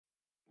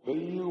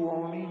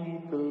When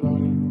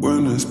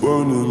it's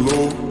burning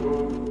low,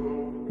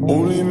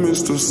 only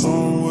miss the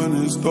sun when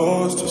it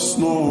starts to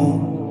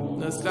snow.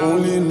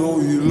 Only know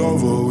you love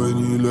her when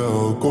you let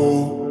her go.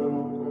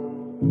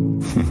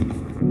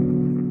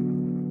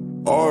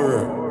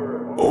 Alright,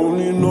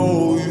 only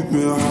know you've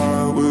been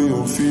high when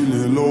you're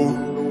feeling low.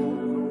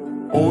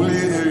 Only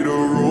hate the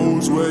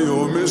roads where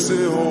you're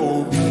missing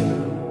home.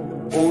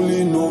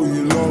 Only know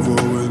you love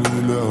her when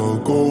you let her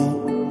go.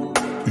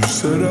 You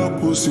said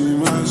that pussy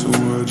man, so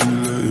why'd you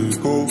let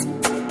it go?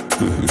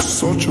 It's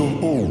such a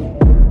hole.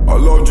 I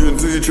loved you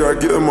until you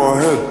tried to get in my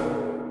head,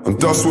 and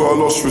that's where I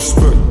lost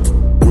respect.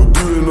 You're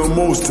doing the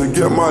most to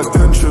get my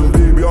attention,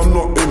 baby, I'm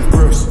not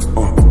impressed.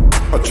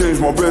 I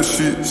changed my bed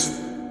sheets,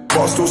 but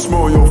I still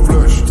smell your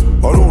flesh.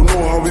 I don't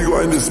know how we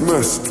got in this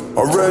mess.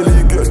 I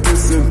rarely get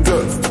this in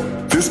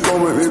depth. This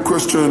gon' make me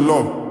question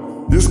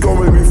love. This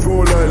gon' make me feel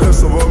like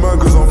less of a man,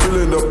 cause I'm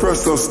feeling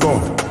depressed and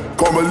stuff.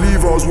 Can't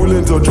believe I was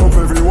willing to jump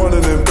everyone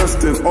and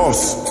invest in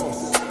us.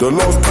 The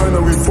last time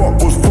that we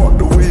fucked was fucked.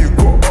 The way you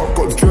got up,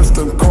 got dressed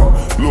and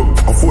cut. Look,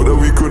 I thought that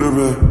we could've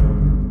been.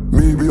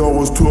 Maybe I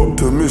was too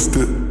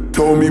optimistic.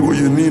 Tell me what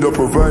you need, I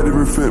provide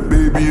everything.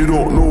 Baby, you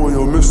don't know what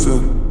you're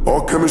missing.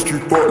 Our chemistry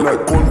part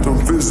like quantum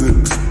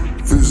physics.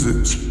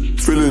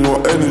 Feeling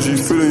your energy,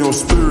 feeling your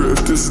spirit.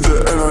 If this is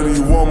the end, I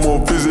need one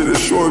more visit.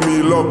 It's showing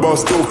me love, but I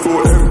still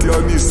feel empty.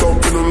 I need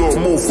something a lot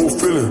more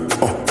fulfilling.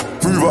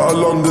 Move out of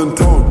London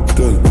town,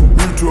 then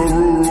move to a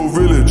rural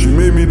village. You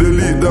made me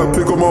delete that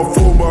pic on my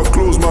phone, but I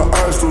close my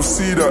eyes, don't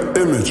see that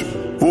image.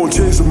 Won't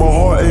chase it, my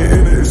heart ain't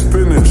in it, it's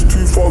finished.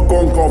 Too far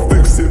gone, can't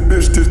fix it,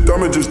 bitch, this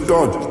damage is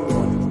done.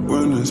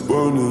 When it's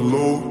burning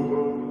low,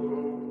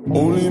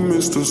 only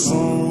miss the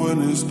sun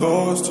when it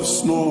starts to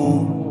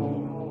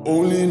snow.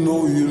 Only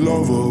know you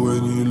love her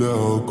when you let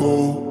her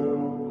go.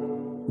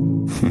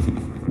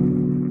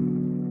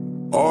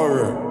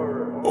 Alright,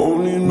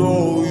 only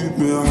know you've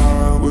been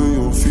high when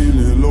you're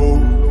feeling low.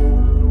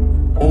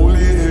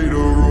 Only hate the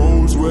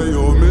roads where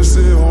you're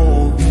missing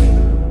home.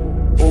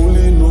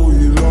 Only know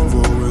you love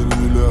her when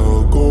you let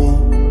her go.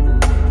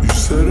 You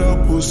said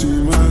that pussy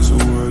man, so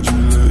why'd you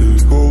let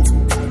it go?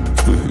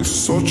 It's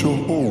such a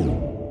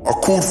hole. I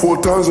called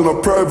 4 times on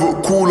a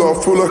private call, I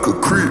feel like a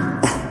creep.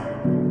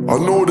 I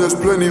know there's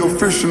plenty of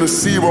fish in the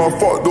sea, but I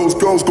fuck those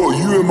girls, got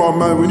you in my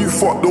mind. When you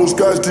fuck those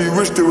guys, do you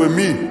wish they were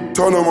me?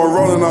 Turn them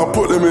around and I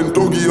put them in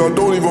doggy. I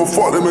don't even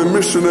fuck them in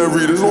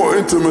missionary. There's no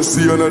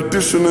intimacy, and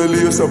additionally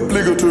it's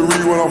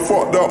obligatory when I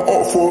fuck that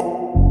up for.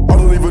 I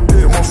don't even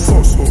take my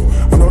socks off,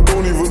 and I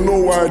don't even know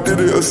why I did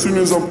it. As soon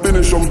as I'm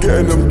finished, I'm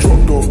getting them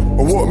dropped off.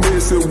 And what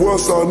makes it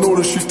worse, I know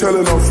that she's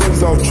telling her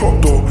friends I've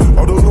chopped off.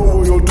 I don't know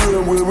what you're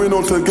doing, we're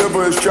not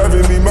together. It's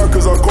driving me mad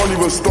cause I can't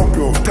even stop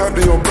you. Tapped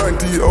in your bank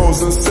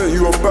details and sent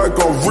you a bag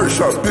of rich.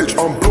 That bitch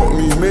unblock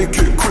me, make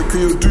it quick, can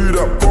you do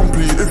that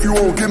promptly? If you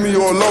won't give me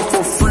your love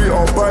for free,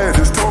 I'll buy it.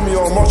 Just tell me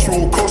how much it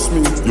will cost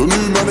me. Your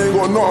new man ain't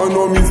got nothing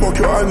on me. Fuck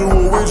your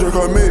annual wage, I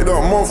can make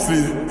that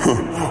monthly.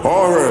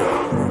 Alright.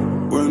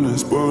 When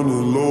it's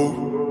burning low,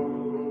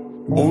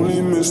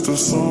 only miss the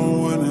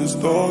sun when it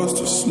starts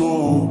to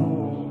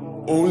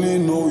snow. Only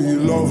know you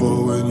love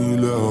her when you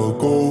let her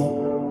go.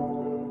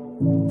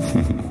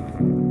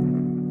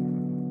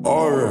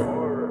 Alright,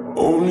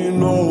 only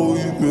know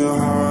you've been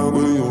high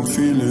when you're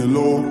feeling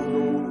low.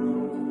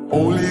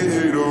 Only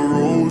hate the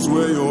roads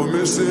where you're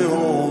missing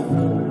home.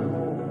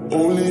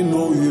 Only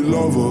know you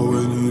love her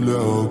when you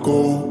let her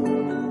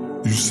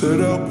go. You said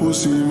that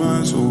pussy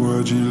man, so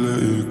why'd you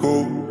let it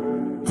go?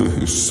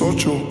 It's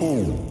such a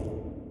hole.